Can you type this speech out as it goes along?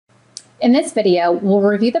In this video, we'll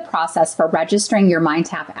review the process for registering your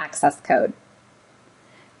MindTap access code.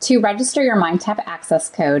 To register your MindTap access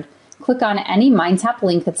code, click on any MindTap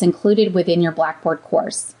link that's included within your Blackboard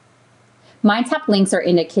course. MindTap links are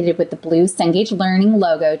indicated with the blue Cengage Learning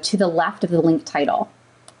logo to the left of the link title.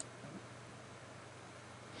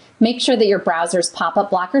 Make sure that your browser's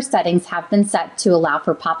pop-up blocker settings have been set to allow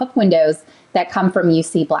for pop-up windows that come from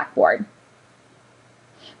UC Blackboard.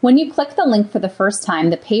 When you click the link for the first time,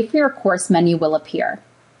 the Pay for Your Course menu will appear.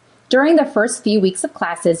 During the first few weeks of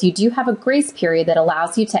classes, you do have a grace period that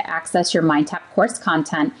allows you to access your MindTap course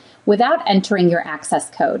content without entering your access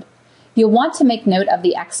code. You'll want to make note of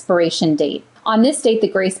the expiration date. On this date, the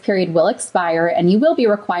grace period will expire and you will be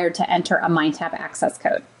required to enter a MindTap access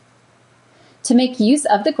code. To make use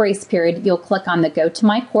of the grace period, you'll click on the Go to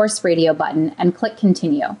My Course radio button and click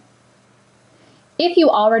Continue. If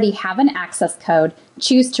you already have an access code,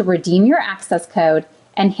 choose to redeem your access code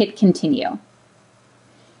and hit Continue.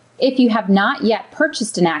 If you have not yet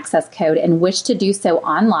purchased an access code and wish to do so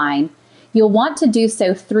online, you'll want to do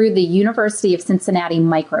so through the University of Cincinnati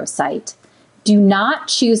microsite. Do not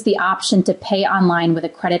choose the option to pay online with a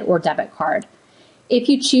credit or debit card. If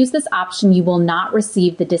you choose this option, you will not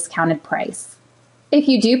receive the discounted price. If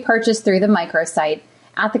you do purchase through the microsite,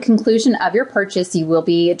 at the conclusion of your purchase, you will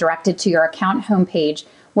be directed to your account homepage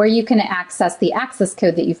where you can access the access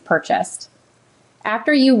code that you've purchased.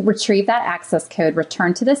 After you retrieve that access code,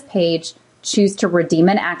 return to this page, choose to redeem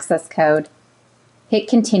an access code, hit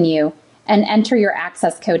Continue, and enter your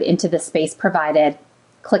access code into the space provided.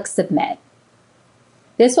 Click Submit.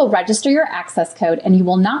 This will register your access code and you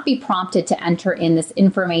will not be prompted to enter in this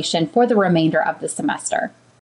information for the remainder of the semester.